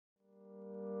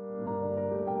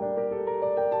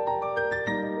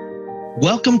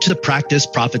Welcome to the Practice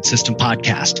Profit System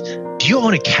podcast. Do you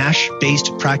own a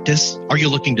cash-based practice? Are you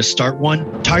looking to start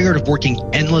one? Tired of working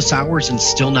endless hours and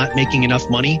still not making enough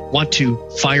money? Want to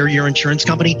fire your insurance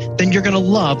company? Then you're going to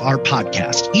love our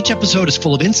podcast. Each episode is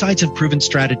full of insights and proven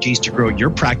strategies to grow your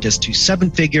practice to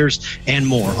 7 figures and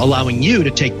more, allowing you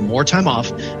to take more time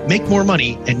off, make more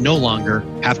money, and no longer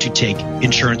have to take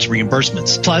insurance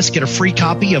reimbursements. Plus, get a free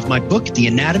copy of my book, The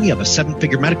Anatomy of a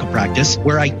 7-Figure Medical Practice,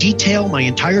 where I detail my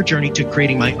entire journey to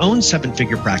creating my own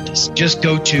 7-figure practice. Just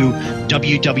go to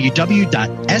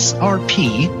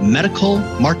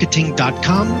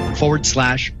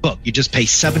www.srpmedicalmarketing.com/book. You just pay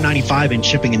 $7.95 in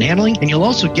shipping and handling, and you'll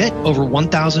also get over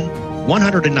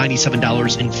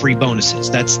 $1,197 in free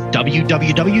bonuses. That's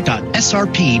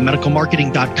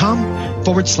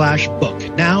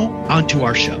www.srpmedicalmarketing.com/book. Now, on to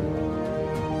our show.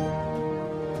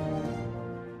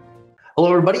 Hello,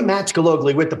 everybody. Matt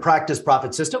Scalogli with the Practice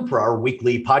Profit System for our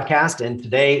weekly podcast. And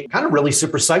today, kind of really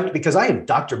super psyched because I am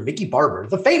Dr. Micki Barber,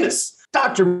 the famous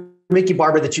Dr. Micki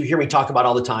Barber that you hear me talk about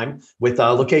all the time, with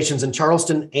locations in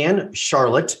Charleston and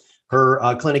Charlotte.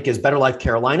 Her clinic is Better Life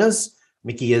Carolinas.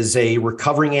 Micki is a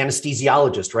recovering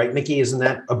anesthesiologist, right? Micki, isn't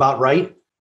that about right?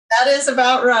 That is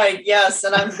about right, yes.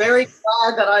 And I'm very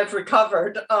glad that I've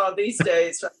recovered these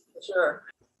days, for sure.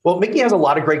 Well, Micki has a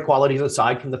lot of great qualities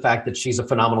aside from the fact that she's a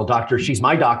phenomenal doctor. She's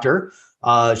my doctor.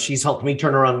 She's helped me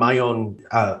turn around my own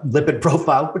lipid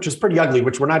profile, which is pretty ugly,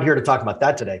 which we're not here to talk about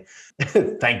that today.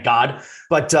 Thank God.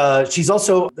 But she's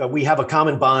also, we have a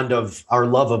common bond of our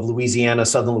love of Louisiana,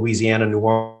 Southern Louisiana, New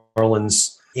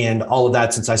Orleans, and all of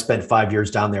that since I spent 5 years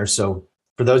down there. So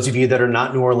for those of you that are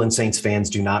not New Orleans Saints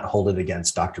fans, do not hold it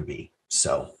against Dr. B.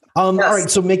 So Yes. All right.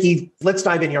 So Micki, let's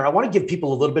dive in here. I want to give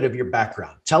people a little bit of your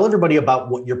background. Tell everybody about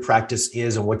what your practice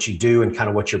is and what you do and kind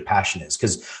of what your passion is.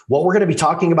 Because what we're going to be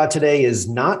talking about today is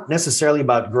not necessarily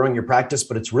about growing your practice,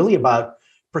 but it's really about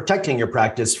protecting your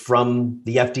practice from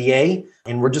the FDA.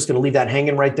 And we're just going to leave that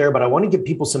hanging right there. But I want to give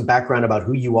people some background about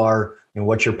who you are and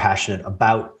what you're passionate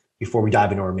about before we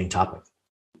dive into our main topic.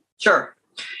 Sure.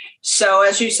 So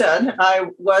as you said,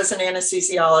 I was an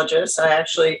anesthesiologist. I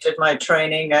actually did my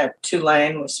training at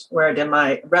Tulane, where I did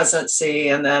my residency,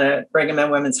 and then at Brigham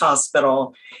and Women's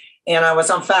Hospital. And I was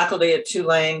on faculty at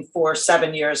Tulane for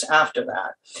 7 years after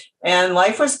that. And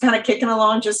life was kind of kicking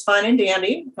along just fine and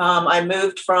dandy. I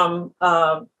moved from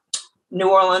New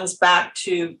Orleans back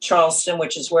to Charleston,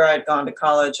 which is where I'd gone to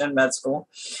college and med school,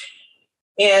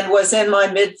 and was in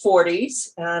my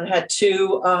mid-40s and had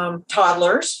 2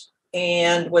 toddlers,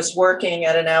 and was working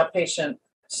at an outpatient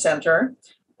center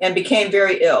and became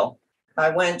very ill.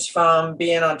 I went from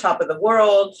being on top of the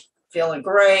world, feeling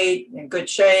great, in good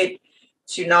shape,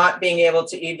 to not being able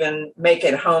to even make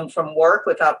it home from work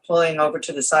without pulling over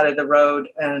to the side of the road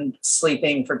and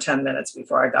sleeping for 10 minutes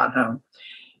before I got home.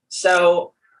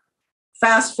 So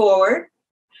fast forward,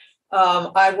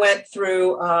 I went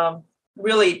through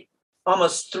really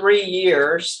almost 3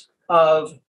 years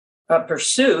of a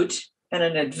pursuit and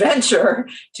an adventure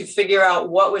to figure out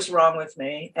what was wrong with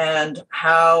me and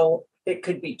how it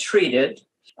could be treated.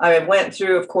 I went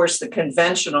through, of course, the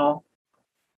conventional,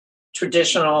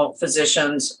 traditional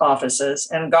physicians' offices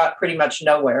and got pretty much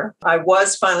nowhere. I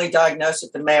was finally diagnosed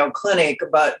at the Mayo Clinic,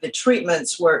 but the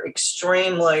treatments were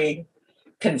extremely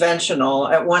conventional.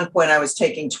 At one point, I was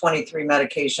taking 23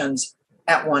 medications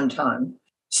at one time.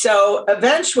 So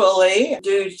eventually,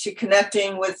 due to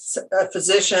connecting with a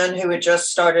physician who had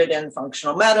just started in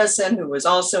functional medicine, who was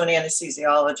also an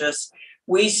anesthesiologist,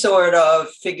 we sort of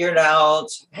figured out,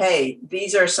 hey,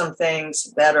 these are some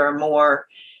things that are more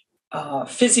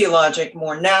physiologic,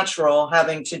 more natural,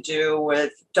 having to do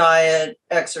with diet,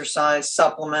 exercise,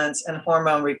 supplements, and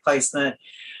hormone replacement,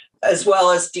 as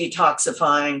well as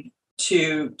detoxifying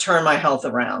to turn my health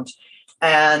around.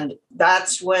 And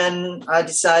that's when I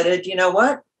decided, you know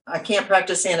what? I can't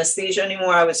practice anesthesia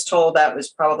anymore. I was told that was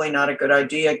probably not a good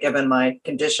idea given my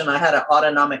condition. I had an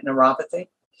autonomic neuropathy.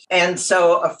 And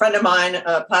so a friend of mine,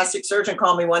 a plastic surgeon,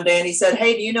 called me one day and he said,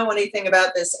 hey, do you know anything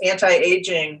about this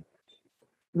anti-aging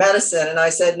medicine? And I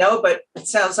said, no, but it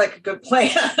sounds like a good plan.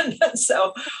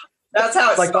 So that's how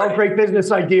it started. Like all great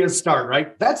business ideas start,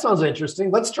 right? That sounds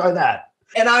interesting. Let's try that.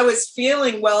 And I was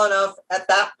feeling well enough at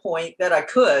that point that I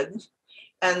could.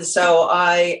 And so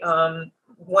I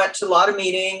went to a lot of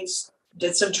meetings,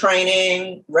 did some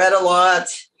training, read a lot,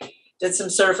 did some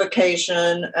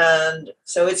certification. And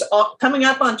so it's coming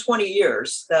up on 20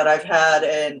 years that I've had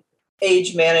an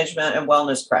age management and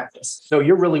wellness practice. So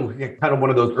you're really kind of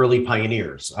one of those early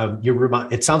pioneers.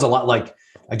 It sounds a lot like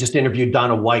I just interviewed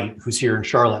Donna White, who's here in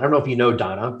Charlotte. I don't know if you know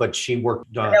Donna, but she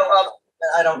worked. I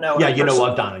don't know. Yeah, you know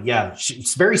of Donna. Yeah,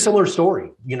 it's a very similar story.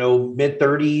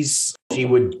 Mid-30s, she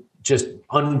would just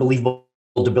unbelievable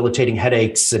debilitating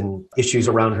headaches and issues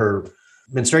around her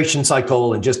menstruation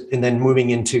cycle, and then moving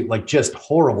into like just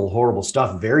horrible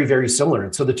stuff, very, very similar.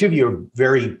 And so the two of you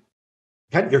are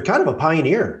you're kind of a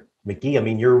pioneer, Mickey. I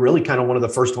mean, you're really kind of one of the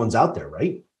first ones out there,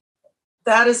 right?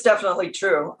 That is definitely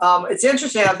true. It's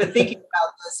interesting. I've been thinking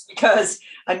about this because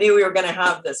I knew we were going to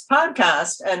have this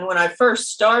podcast. And when I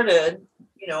first started,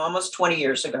 almost 20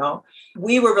 years ago,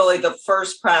 we were really the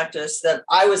first practice that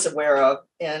I was aware of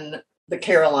in the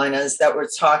Carolinas that were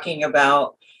talking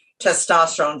about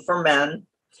testosterone for men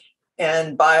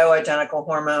and bioidentical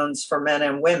hormones for men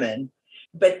and women.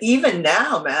 But even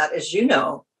now, Matt, as you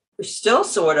know, we're still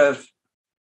sort of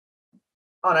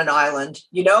on an island,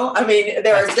 I mean,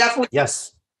 there are definitely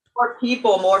more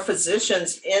people, more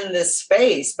physicians in this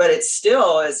space, but it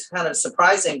still is kind of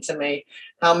surprising to me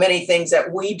how many things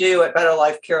that we do at Better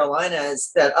Life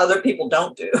Carolinas that other people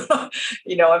don't do.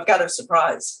 I'm kind of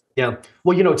surprised. Yeah.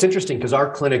 Well, it's interesting because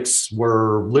our clinics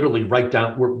were literally both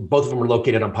of them were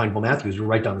located on Pineville Matthews. We're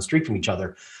right down the street from each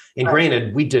other. And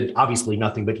Granted, we did obviously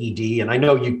nothing but ED. And I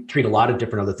know you treat a lot of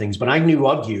different other things, but I knew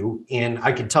of you and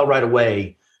I could tell right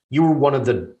away you were one of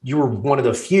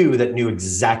the few that knew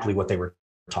exactly what they were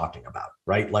talking about,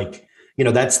 right? Like,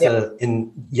 there's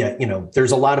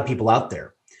a lot of people out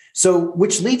there. So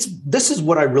this is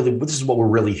what we're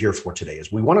really here for today,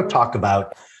 is we want to talk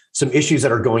about some issues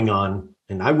that are going on.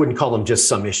 And I wouldn't call them just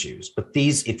some issues, but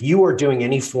if you are doing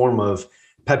any form of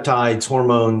peptides,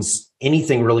 hormones,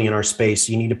 anything really in our space,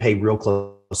 you need to pay real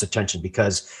close attention,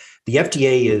 because the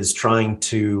FDA is trying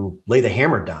to lay the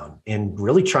hammer down and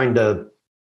really trying to,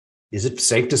 is it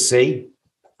safe to say,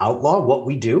 outlaw what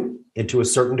we do into a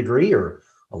certain degree, or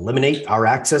eliminate our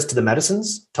access to the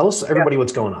medicines? Tell us, everybody,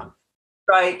 what's going on.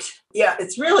 Right. Yeah,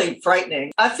 it's really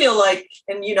frightening. I feel like,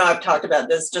 and I've talked about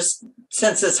this just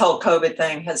since this whole COVID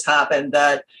thing has happened,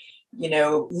 that,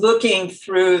 looking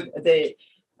through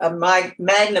my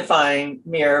magnifying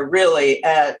mirror really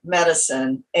at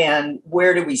medicine and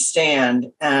where do we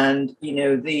stand, and,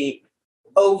 the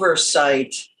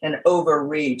oversight and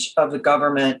overreach of the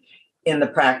government in the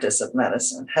practice of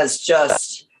medicine has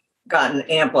just gotten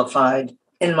amplified,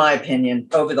 in my opinion,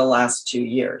 over the last 2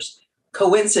 years.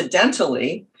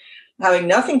 Coincidentally, having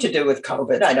nothing to do with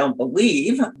COVID, I don't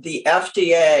believe, the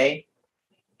FDA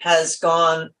has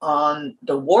gone on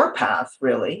the warpath,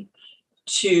 really,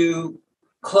 to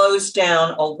close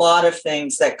down a lot of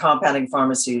things that compounding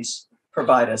pharmacies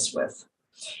provide us with.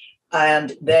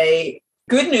 And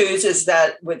good news is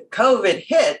that with COVID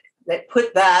hit, they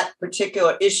put that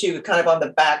particular issue kind of on the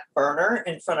back burner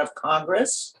in front of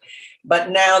Congress.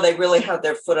 But now they really have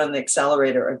their foot on the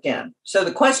accelerator again. So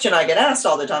the question I get asked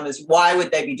all the time is, why would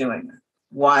they be doing that?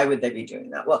 Why would they be doing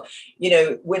that? Well,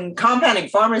 when compounding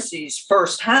pharmacies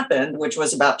first happened, which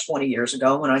was about 20 years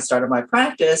ago when I started my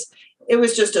practice, it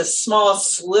was just a small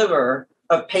sliver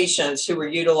of patients who were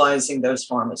utilizing those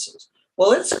pharmacies.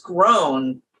 Well, it's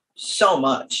grown so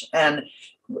much. And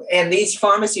these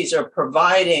pharmacies are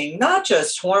providing not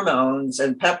just hormones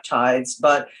and peptides,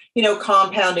 but,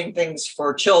 compounding things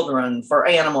for children, for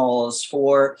animals,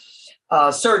 for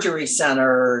surgery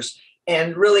centers,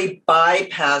 and really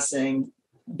bypassing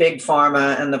big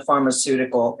pharma and the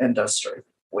pharmaceutical industry,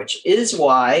 which is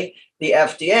why the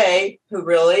FDA, who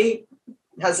really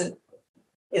has an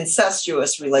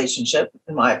incestuous relationship,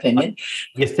 in my opinion.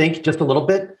 You think just a little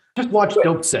bit? Just watch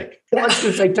Dope Sick. Let's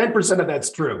just say 10% of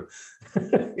that's true.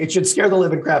 It should scare the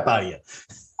living crap out of you.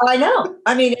 I know.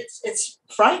 I mean, it's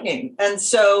frightening. And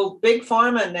so Big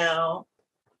Pharma now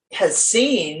has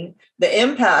seen the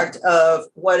impact of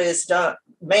what is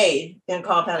made in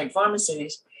compounding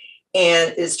pharmacies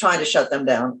and is trying to shut them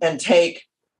down and take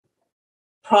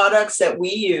products that we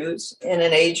use in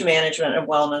an age management and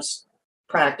wellness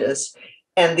practice.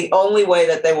 And the only way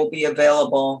that they will be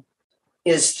available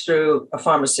is through a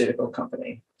pharmaceutical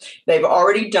company. They've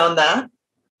already done that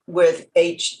with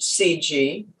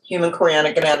HCG, human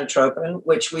chorionic gonadotropin,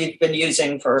 which we've been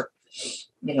using for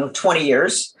 20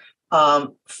 years.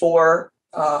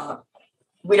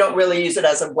 We don't really use it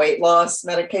as a weight loss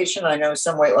medication. I know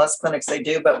some weight loss clinics they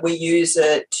do, but we use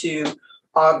it to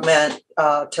augment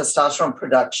testosterone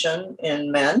production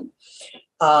in men.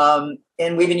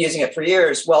 And we've been using it for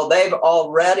years. Well, they've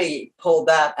already pulled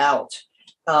that out.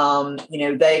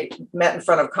 They met in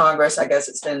front of Congress, I guess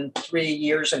it's been 3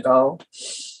 years ago.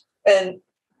 And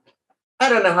I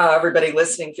don't know how everybody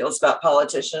listening feels about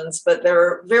politicians, but there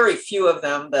are very few of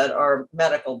them that are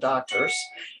medical doctors.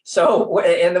 So,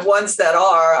 and the ones that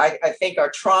are, I think are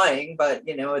trying, but,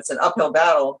 it's an uphill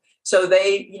battle So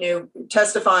they,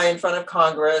 testify in front of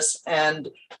Congress, and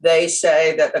they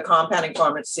say that the compounding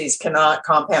pharmacies cannot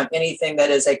compound anything that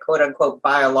is a quote unquote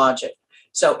biologic.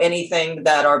 So anything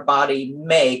that our body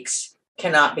makes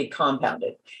cannot be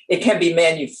compounded. It can be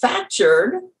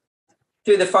manufactured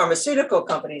through the pharmaceutical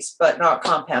companies, but not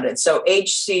compounded. So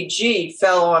HCG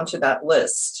fell onto that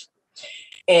list.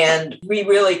 And we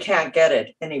really can't get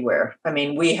it anywhere. I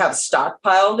mean, we have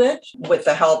stockpiled it with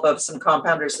the help of some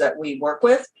compounders that we work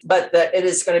with, but that it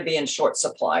is going to be in short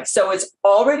supply. So it's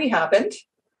already happened.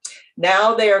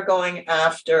 Now they are going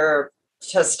after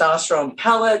testosterone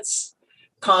pellets,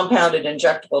 compounded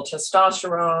injectable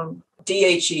testosterone,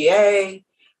 DHEA,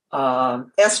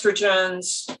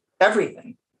 estrogens,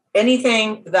 everything.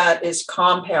 Anything that is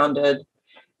compounded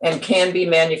and can be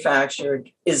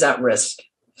manufactured is at risk.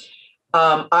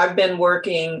 I've been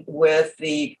working with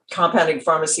the Compounding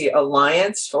Pharmacy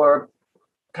Alliance for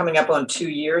coming up on 2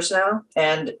 years now.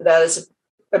 And that is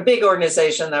a big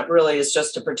organization that really is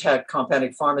just to protect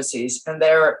compounding pharmacies. And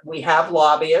there we have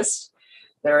lobbyists.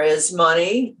 There is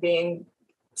money being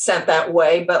sent that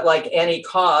way, but like any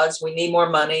cause, we need more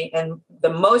money. And the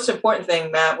most important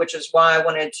thing, Matt, which is why I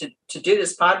wanted to do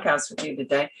this podcast with you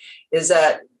today, is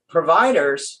that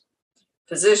providers,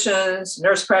 physicians,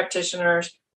 nurse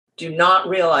practitioners, do not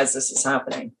realize this is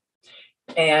happening.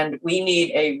 And we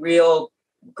need a real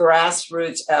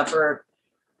grassroots effort,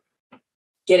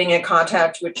 getting in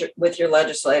contact with your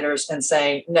legislators and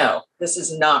saying, no, this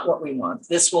is not what we want.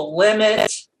 This will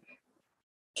limit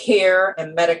care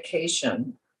and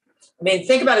medication. I mean,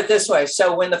 think about it this way.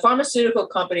 So when the pharmaceutical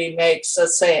company makes,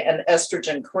 let's say, an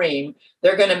estrogen cream,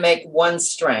 they're going to make one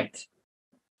strength.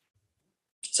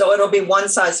 So it'll be one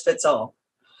size fits all.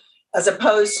 As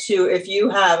opposed to if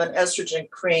you have an estrogen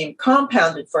cream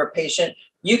compounded for a patient,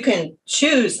 you can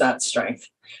choose that strength.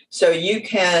 So you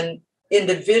can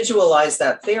individualize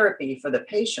that therapy for the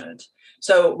patient.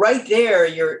 So right there,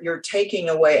 you're taking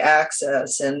away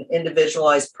access and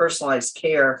individualized, personalized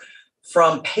care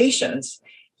from patients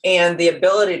and the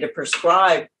ability to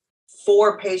prescribe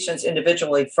for patients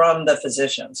individually from the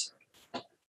physicians.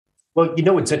 Well,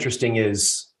 what's interesting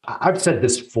is I've said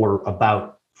this for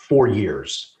about 4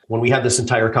 years when we had this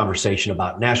entire conversation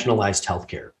about nationalized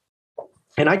healthcare.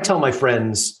 And I tell my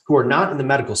friends who are not in the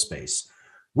medical space,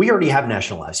 we already have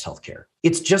nationalized healthcare.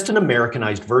 It's just an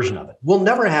Americanized version of it. We'll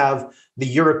never have the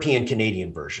European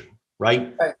Canadian version,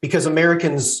 right? Because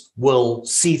Americans will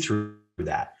see through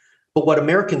that. But what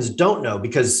Americans don't know,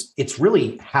 because it's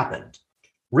really happened,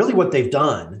 really what they've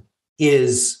done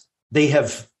is they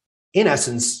have, in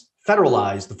essence,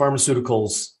 federalized the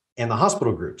pharmaceuticals and the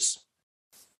hospital groups.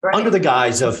 Right. Under the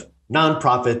guise of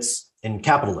nonprofits and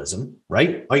capitalism,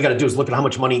 right? All you got to do is look at how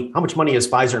much money has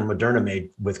Pfizer and Moderna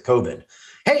made with COVID.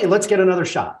 Hey, let's get another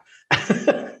shot,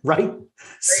 right?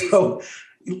 Crazy. So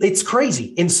it's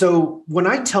crazy. And so when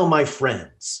I tell my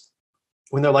friends,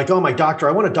 when they're like, oh, my doctor,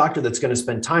 I want a doctor that's going to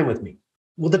spend time with me.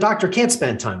 Well, the doctor can't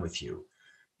spend time with you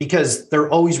because they're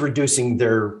always reducing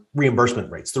their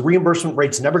reimbursement rates. The reimbursement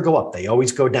rates never go up. They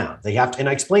always go down. They have to, and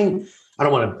I explain, I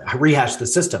don't want to rehash the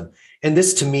system. And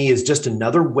this to me is just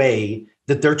another way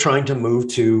that they're trying to move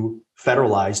to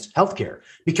federalized healthcare.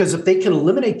 Because if they can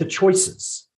eliminate the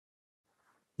choices,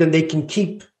 then they can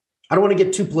keep, I don't want to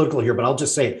get too political here, but I'll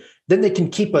just say it, then they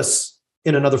can keep us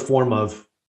in another form of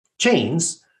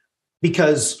chains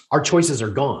because our choices are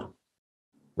gone,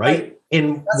 right?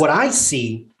 And what I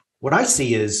see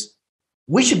is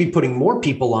we should be putting more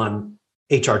people on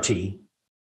HRT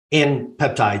and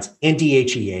peptides and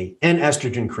DHEA and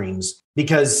estrogen creams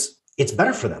because it's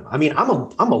better for them. I mean,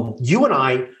 you and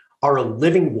I are a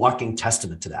living, walking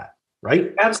testament to that,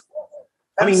 right? Absolutely.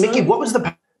 I mean, Nikki, what was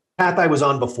the path I was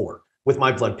on before with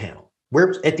my blood panel?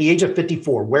 Where, at the age of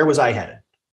 54, where was I headed?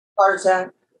 Heart attack.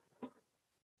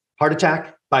 Heart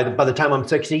attack by the time I'm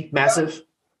 60? Massive?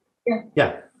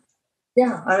 Yeah.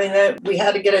 I mean, we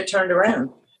had to get it turned around.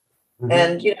 Mm-hmm.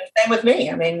 And, same with me.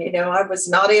 I mean, I was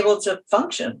not able to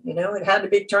function, it had to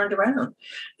be turned around.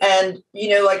 And,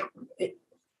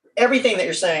 everything that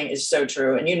you're saying is so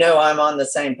true. And, I'm on the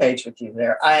same page with you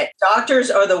there.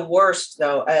 Doctors are the worst,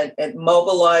 though, at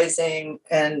mobilizing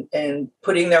and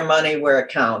putting their money where it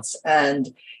counts.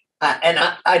 And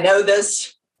I know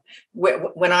this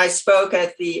when I spoke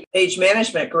at the age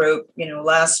management group,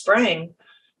 last spring,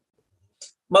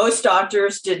 most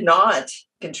doctors did not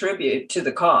contribute to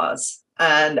the cause.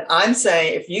 And I'm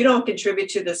saying, if you don't contribute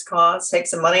to this cause, take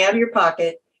some money out of your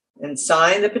pocket and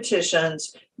sign the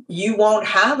petitions, you won't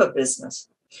have a business.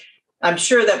 I'm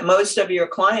sure that most of your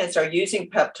clients are using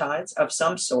peptides of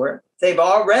some sort. They've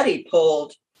already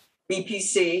pulled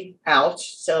BPC out.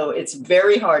 So it's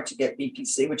very hard to get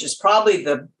BPC, which is probably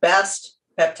the best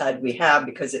peptide we have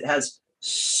because it has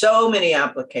so many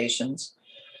applications,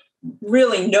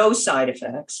 really no side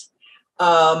effects.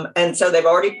 And so they've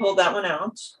already pulled that one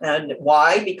out. And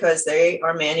why? Because they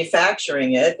are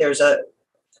manufacturing it. There's a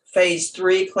phase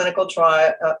 3 clinical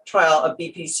trial of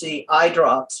BPC eye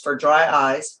drops for dry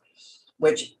eyes,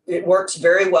 which it works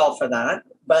very well for that.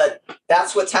 But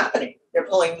that's what's happening. They're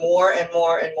pulling more and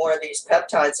more and more of these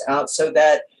peptides out so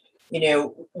that,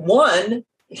 one,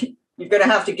 you're going to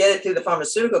have to get it through the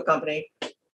pharmaceutical company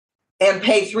and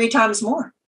pay 3 times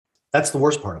more. That's the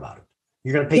worst part about it.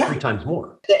 You're going to pay 3 times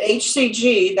more. The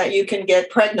HCG that you can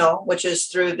get, Pregnyl, which is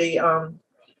through the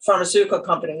pharmaceutical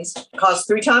companies, costs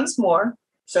 3 times more.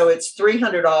 So it's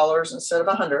 $300 instead of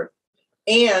 $100.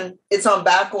 And it's on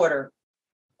back order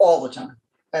all the time.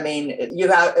 I mean,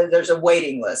 there's a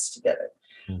waiting list to get it.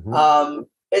 Mm-hmm.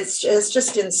 It's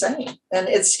just insane. And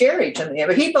it's scary to me.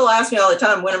 But people ask me all the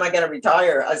time, when am I going to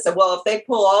retire? I said, well, if they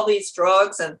pull all these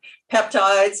drugs and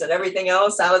peptides and everything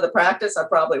else out of the practice, I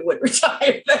probably would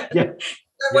retire then. Yeah.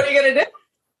 What are you going to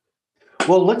do?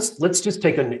 Well, let's just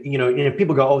take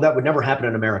people go, oh, that would never happen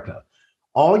in America.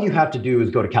 All you have to do is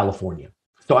go to California.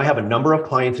 So I have a number of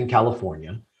clients in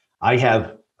California. I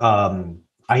have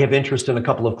interest in a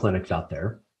couple of clinics out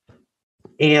there.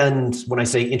 And when I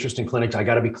say interest in clinics, I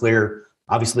got to be clear.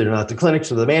 Obviously, they're not the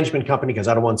clinics or the management company because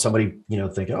I don't want somebody,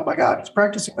 thinking, oh my God, it's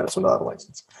practicing medicine without a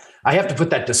license. I have to put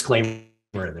that disclaimer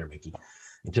in there, Mickey,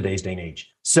 in today's day and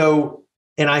age. So,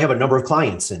 and I have a number of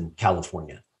clients in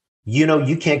California.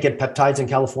 You can't get peptides in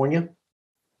California.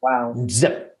 Wow.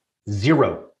 Zip.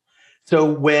 Zero.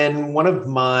 So when one of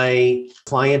my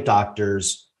client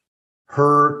doctors,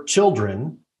 her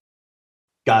children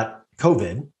got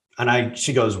COVID, and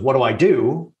she goes, what do I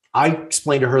do? I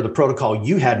explained to her the protocol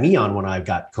you had me on when I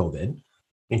got COVID.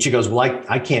 And she goes, well,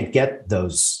 I can't get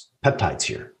those peptides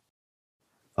here.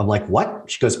 I'm like, what?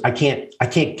 She goes, I can't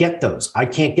get those. I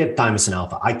can't get thymosin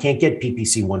alpha. I can't get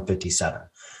PPC 157.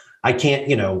 I can't,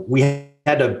 we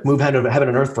had to move heaven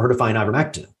and earth for her to find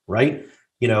ivermectin, right?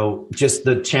 Just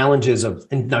the challenges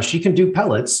and now she can do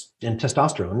pellets and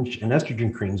testosterone and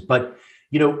estrogen creams, but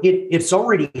it's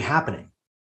already happening.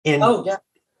 And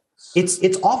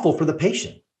it's awful for the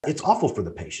patient. It's awful for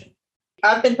the patient.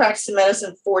 I've been practicing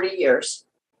medicine 40 years.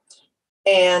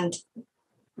 And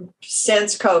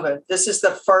since COVID, this is the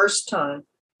first time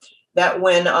that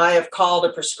when I have called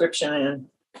a prescription in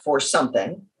for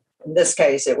something, in this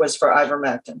case, it was for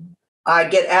ivermectin, I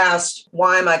get asked,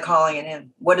 why am I calling it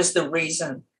in? What is the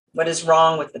reason? What is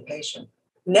wrong with the patient?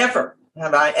 Never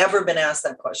have I ever been asked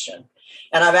that question.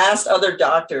 And I've asked other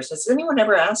doctors, has anyone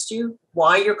ever asked you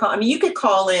why you're calling? I mean, you could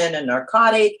call in a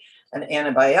narcotic, an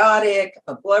antibiotic,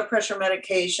 a blood pressure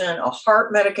medication, a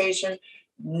heart medication.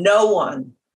 No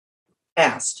one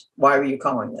asked, why were you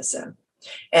calling this in?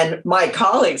 And my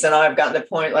colleagues and I have gotten to the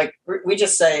point, like, we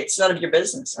just say, it's none of your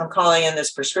business. I'm calling in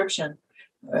this prescription.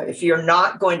 If you're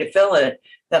not going to fill it,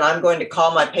 then I'm going to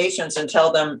call my patients and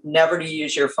tell them never to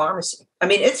use your pharmacy. I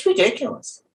mean, it's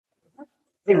ridiculous.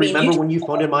 Hey, remember when you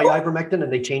phoned in my ivermectin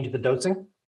and they changed the dosing?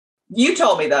 You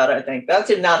told me that, I think. That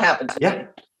did not happen to me.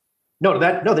 No,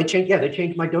 they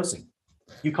changed my dosing.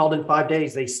 You called in 5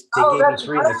 days. They gave me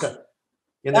 3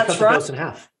 and they cut the dose in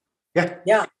half.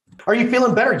 Yeah. Are you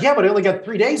feeling better? Yeah, but I only got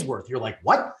 3 days worth. You're like,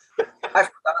 what? I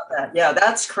forgot that. Yeah,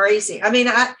 that's crazy. I mean,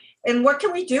 and what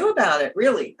can we do about it,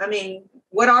 really? I mean,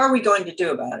 what are we going to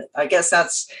do about it? I guess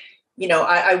that's,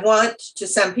 I want to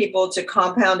send people to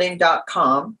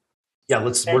compounding.com. Yeah,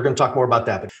 we're going to talk more about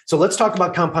that. So let's talk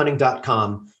about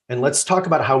compounding.com and let's talk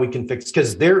about how we can fix,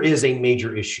 because there is a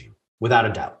major issue, without a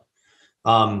doubt.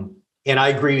 And I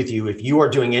agree with you. If you are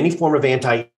doing any form of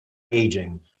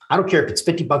anti-aging, I don't care if it's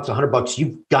 $50, $100,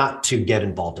 you've got to get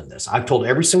involved in this. I've told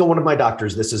every single one of my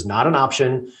doctors, this is not an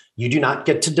option. You do not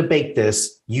get to debate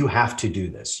this. You have to do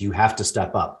this. You have to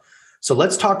step up. So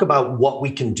let's talk about what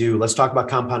we can do. Let's talk about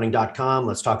compounding.com.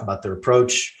 Let's talk about their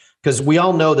approach, because we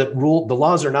all know that the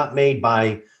laws are not made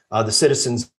by the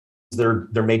citizens. They're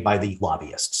made by the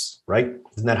lobbyists, right?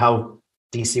 Isn't that how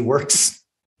DC works?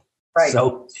 Right.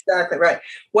 So exactly right.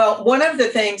 Well, one of the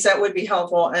things that would be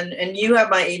helpful, and you have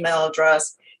my email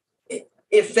address,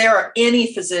 if there are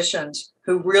any physicians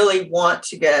who really want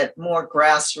to get more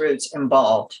grassroots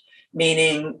involved,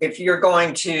 meaning if you're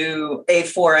going to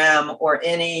A4M or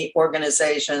any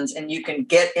organizations and you can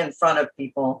get in front of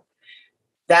people,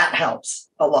 that helps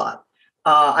a lot.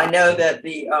 I know that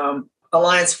the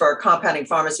Alliance for Compounding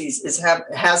Pharmacies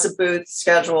has a booth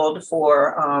scheduled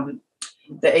for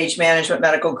the Age Management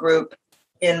Medical Group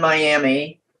in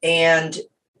Miami and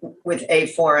with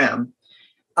A4M.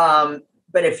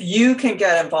 But if you can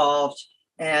get involved,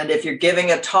 and if you're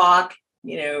giving a talk,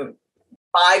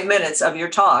 5 minutes of your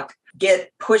talk,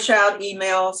 push out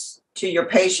emails to your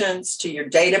patients, to your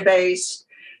database,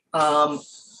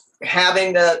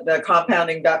 having the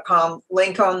compounding.com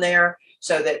link on there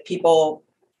so that people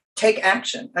take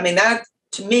action. I mean, that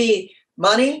to me,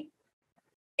 money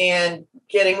and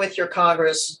getting with your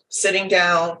Congress, sitting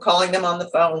down, calling them on the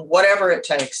phone, whatever it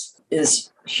takes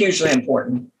is hugely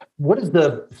important.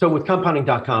 So with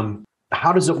compounding.com,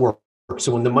 how does it work?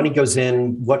 So when the money goes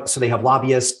in, so they have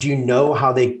lobbyists, do you know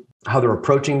how they're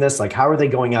approaching this? Like, how are they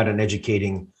going out and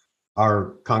educating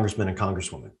our congressmen and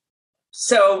congresswomen?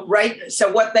 So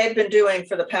what they've been doing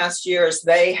for the past years,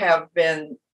 they have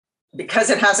been, because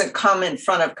it hasn't come in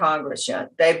front of Congress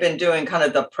yet, they've been doing kind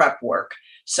of the prep work.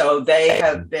 So they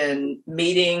have been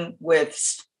meeting with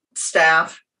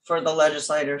staff for the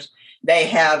legislators. They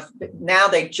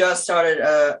just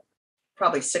started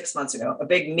probably 6 months ago, a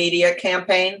big media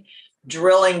campaign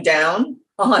drilling down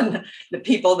on the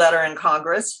people that are in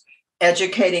Congress,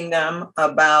 educating them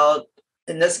about,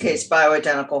 in this case,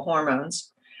 bioidentical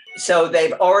hormones. So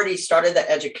they've already started the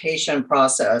education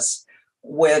process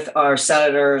with our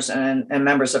senators and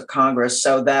members of Congress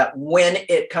so that when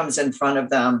it comes in front of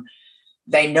them,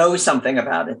 they know something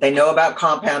about it. They know about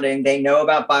compounding. They know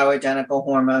about bioidentical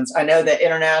hormones. I know the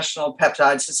International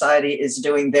Peptide Society is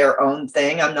doing their own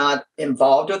thing. I'm not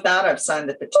involved with that. I've signed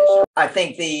the petition. I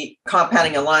think the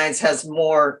Compounding Alliance has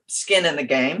more skin in the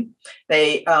game.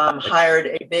 They hired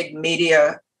a big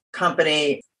media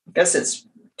company, I guess it's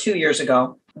 2 years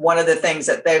ago. One of the things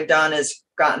that they've done is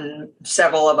gotten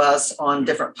several of us on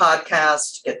different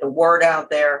podcasts to get the word out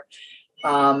there.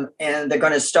 And they're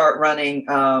going to start running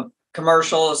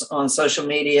commercials on social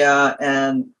media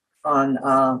and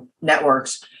on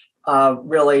networks,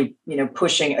 really,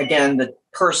 pushing, again, the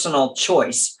personal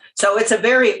choice. So it's a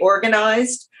very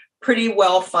organized, pretty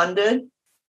well-funded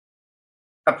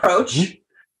approach. Mm-hmm.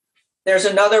 There's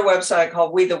another website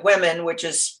called We the Women, which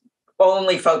is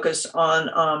only focused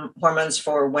on hormones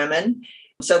for women.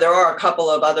 So there are a couple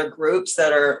of other groups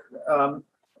that are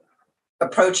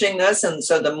approaching this. And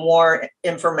so the more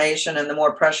information and the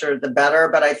more pressure, the better.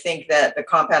 But I think that the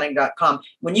compounding.com,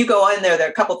 when you go in there, there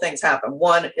are a couple things happen.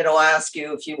 One, it'll ask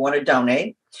you if you want to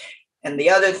donate. And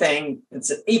the other thing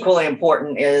that's equally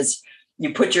important is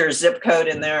you put your zip code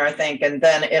in there, I think, and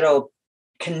then it'll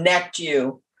connect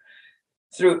you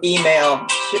through email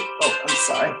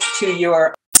to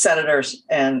your senators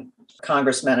and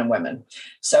congressmen and women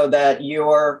so that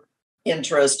your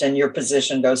interest and your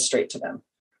position goes straight to them,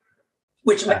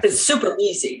 which is super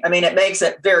easy. I mean, it makes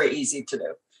it very easy to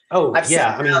do. Oh,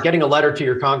 yeah. I mean, getting a letter to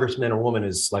your congressman or woman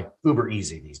is like uber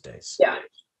easy these days. Yeah,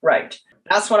 right.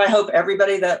 That's what I hope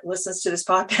everybody that listens to this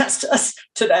podcast does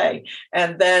today.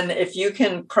 And then if you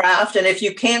can craft, and if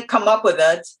you can't come up with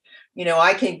it,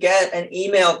 I can get an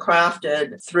email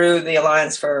crafted through the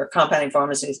Alliance for Compounding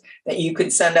Pharmacies that you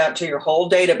could send out to your whole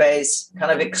database,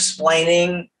 kind of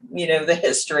explaining, the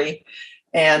history.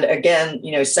 And again,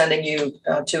 sending you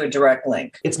to a direct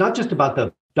link. It's not just about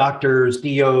the doctors,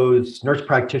 DOs, nurse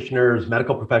practitioners,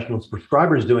 medical professionals,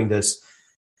 prescribers doing this.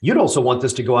 You'd also want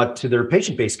this to go out to their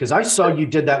patient base, because I saw you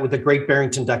did that with the Great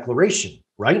Barrington Declaration,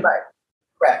 right? Right.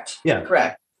 Correct. Yeah.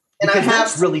 Correct. And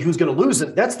that's really who's going to lose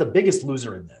it. That's the biggest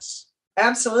loser in this.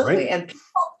 Absolutely. Right? And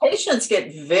patients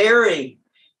get very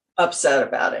upset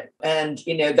about it. And,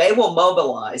 they will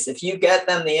mobilize if you get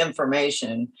them the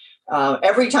information.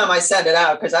 Every time I send it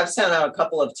out, because I've sent out a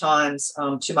couple of times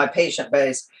to my patient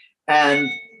base, and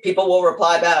people will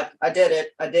reply back, I did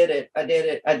it.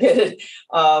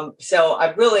 So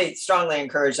I really strongly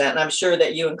encourage that. And I'm sure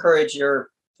that you encourage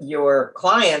your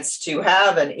clients to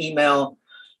have an email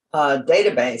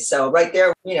database. So right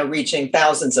there, reaching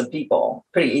thousands of people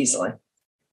pretty easily.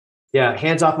 Yeah.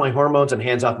 Hands off my hormones and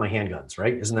hands off my handguns,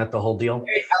 right? Isn't that the whole deal?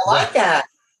 I like that.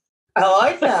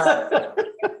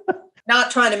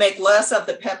 Not trying to make less of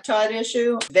the peptide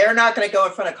issue. They're not going to go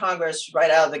in front of Congress right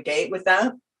out of the gate with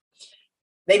that.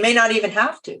 They may not even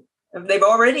have to. They've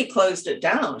already closed it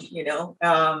down,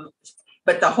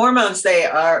 but the hormones,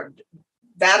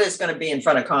 that is going to be in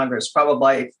front of Congress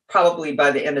probably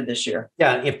by the end of this year.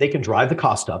 Yeah. If they can drive the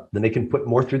cost up, then they can put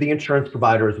more through the insurance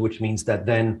providers, which means that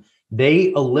then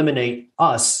they eliminate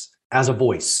us as a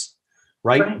voice,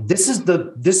 right? This is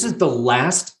the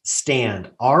last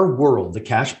stand. Our world, the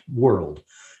cash world,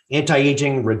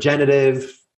 anti-aging,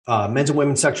 regenerative, men's and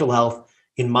women's sexual health.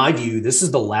 In my view, this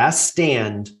is the last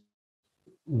stand.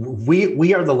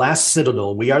 We are the last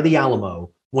citadel. We are the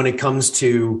Alamo when it comes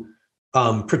to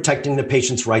protecting the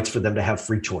patient's rights for them to have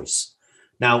free choice.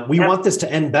 Now, we want this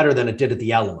to end better than it did at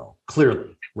the Alamo,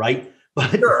 clearly, right?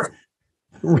 But sure.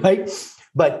 right?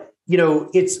 But,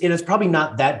 it's probably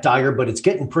not that dire, but it's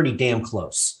getting pretty damn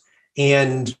close.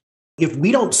 And if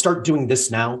we don't start doing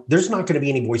this now, there's not going to be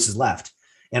any voices left.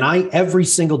 And every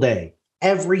single day,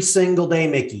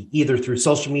 Mickey, either through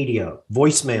social media,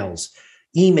 voicemails,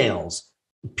 emails,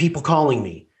 people calling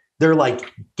me, they're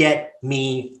like, get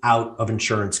me out of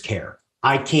insurance care.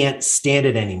 I can't stand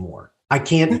it anymore. I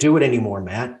can't do it anymore,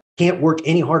 Matt. Can't work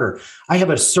any harder. I have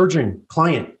a surgeon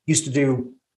client, used to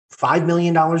do $5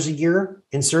 million a year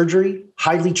in surgery,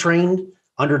 highly trained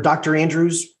under Dr.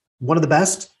 Andrews, one of the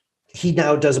best. He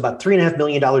now does about $3.5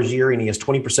 million a year, and he has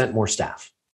 20% more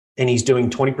staff. And he's doing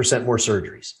 20% more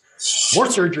surgeries. More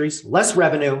surgeries, less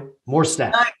revenue, more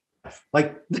staff.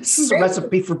 Like, this is a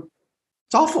recipe for,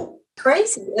 it's awful.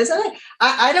 Crazy, isn't it?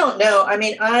 I don't know. I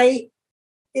mean,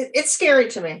 it's scary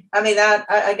to me. I mean,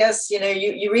 I guess,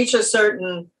 you reach a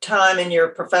certain time in your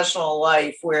professional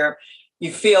life where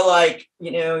you feel like,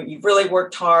 you've really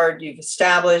worked hard, you've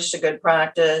established a good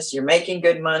practice, you're making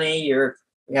good money, you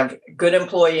have good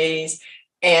employees,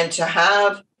 and to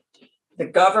have the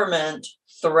government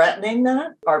threatening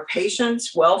that, our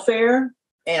patients' welfare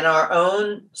and our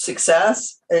own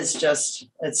success is just,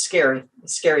 it's scary.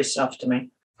 It's scary stuff to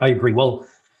me. I agree. Well,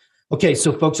 okay.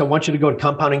 So folks, I want you to go to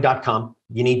compounding.com.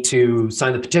 You need to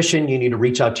sign the petition. You need to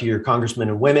reach out to your congressmen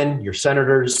and women, your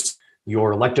senators,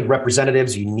 your elected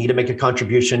representatives. You need to make a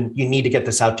contribution. You need to get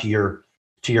this out to your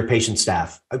patient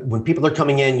staff. When people are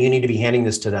coming in, you need to be handing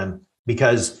this to them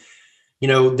because,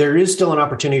 there is still an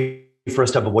opportunity for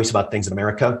us to have a voice about things in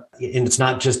America. And it's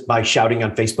not just by shouting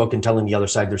on Facebook and telling the other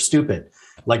side they're stupid.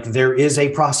 Like, there is a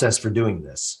process for doing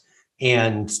this.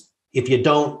 And if you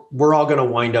don't, we're all going to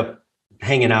wind up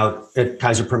hanging out at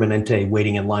Kaiser Permanente,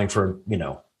 waiting in line for,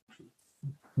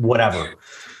 whatever,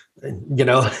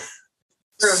 True.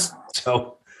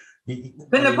 So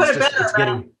couldn't have put it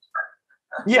better.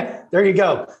 Yeah, there you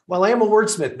go. Well, I am a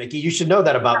wordsmith, Mickey. You should know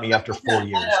that about me after 4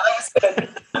 years.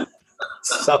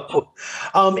 So,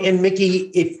 and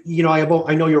Mickey, if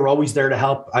I know you're always there to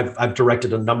help. I've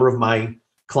directed a number of my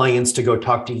clients to go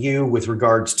talk to you with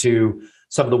regards to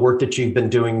some of the work that you've been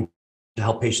doing to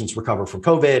help patients recover from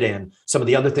COVID and some of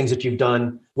the other things that you've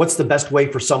done. What's the best way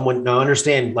for someone? Now, I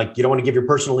understand, like, you don't want to give your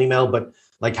personal email, but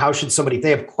like, how should somebody, if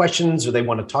they have questions or they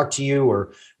want to talk to you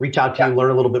or reach out to you,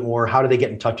 learn a little bit more, how do they get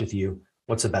in touch with you?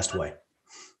 What's the best way?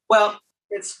 Well,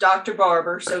 it's Dr.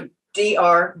 Barber. So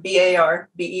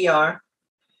DRBARBER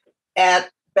at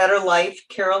Better Life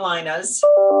Carolinas,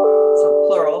 so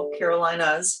plural,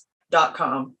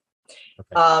 Carolinas.com.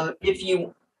 Okay. If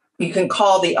you can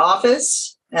call the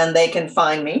office and they can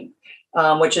find me,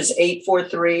 which is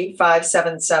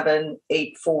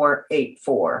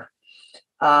 843-577-8484.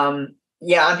 I'm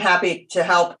happy to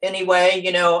help anyway.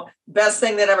 Best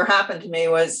thing that ever happened to me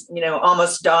was,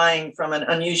 almost dying from an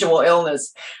unusual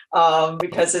illness,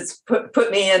 because it's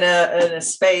put me in a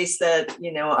space that,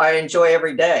 I enjoy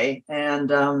every day.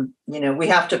 And, we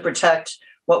have to protect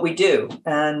what we do.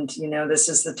 And, this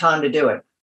is the time to do it.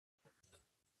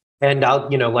 And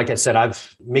like I said,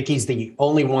 Mickey's the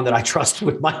only one that I trust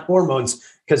with my hormones,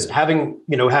 because having,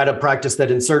 had a practice that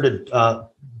inserted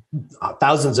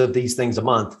thousands of these things a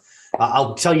month.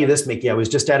 I'll tell you this, Mickey, I was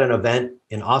just at an event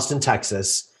in Austin,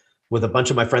 Texas with a bunch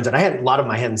of my friends, and a lot of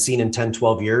them I hadn't seen in 10,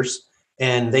 12 years.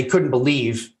 And they couldn't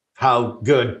believe how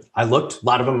good I looked. A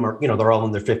lot of them are, they're all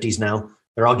in their 50s now.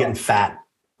 They're all getting fat.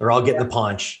 They're all getting the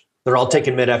paunch. They're all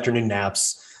taking mid-afternoon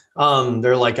naps.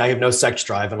 They're like, I have no sex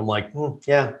drive. And I'm like,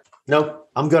 yeah, no,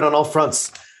 I'm good on all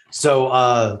fronts.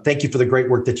 So thank you for the great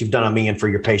work that you've done on me and for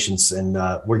your patients. And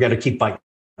we're going to keep fighting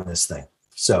on this thing.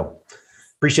 So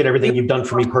appreciate everything you've done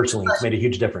for me personally. It's made a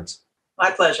huge difference. My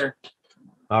pleasure.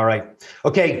 All right.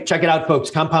 Okay. Check it out,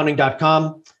 folks.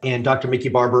 Compounding.com and Dr. Mickey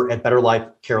Barber at Better Life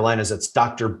Carolinas. That's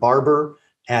Dr. Barber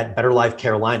at Better Life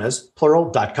Carolinas,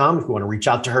 plural.com. If you want to reach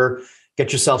out to her,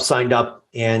 get yourself signed up,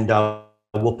 and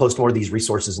we'll post more of these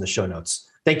resources in the show notes.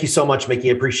 Thank you so much, Mickey.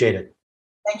 I appreciate it.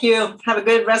 Thank you. Have a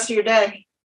good rest of your day.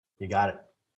 You got it.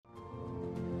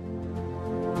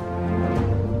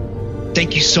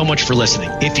 Thank you so much for listening.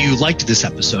 If you liked this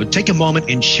episode, take a moment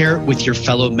and share it with your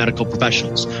fellow medical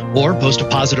professionals, or post a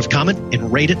positive comment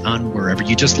and rate it on wherever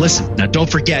you just listened. Now,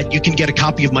 don't forget, you can get a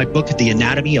copy of my book, The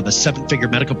Anatomy of a Seven-Figure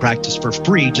Medical Practice, for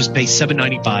free. Just pay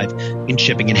 $7.95 in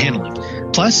shipping and handling.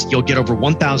 Plus, you'll get over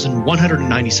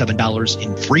 $1,197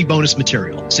 in free bonus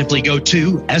material. Simply go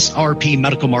to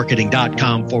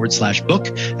srpmedicalmarketing.com/book.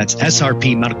 That's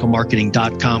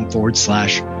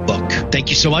srpmedicalmarketing.com/book. Thank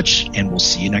you so much, and we'll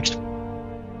see you next week.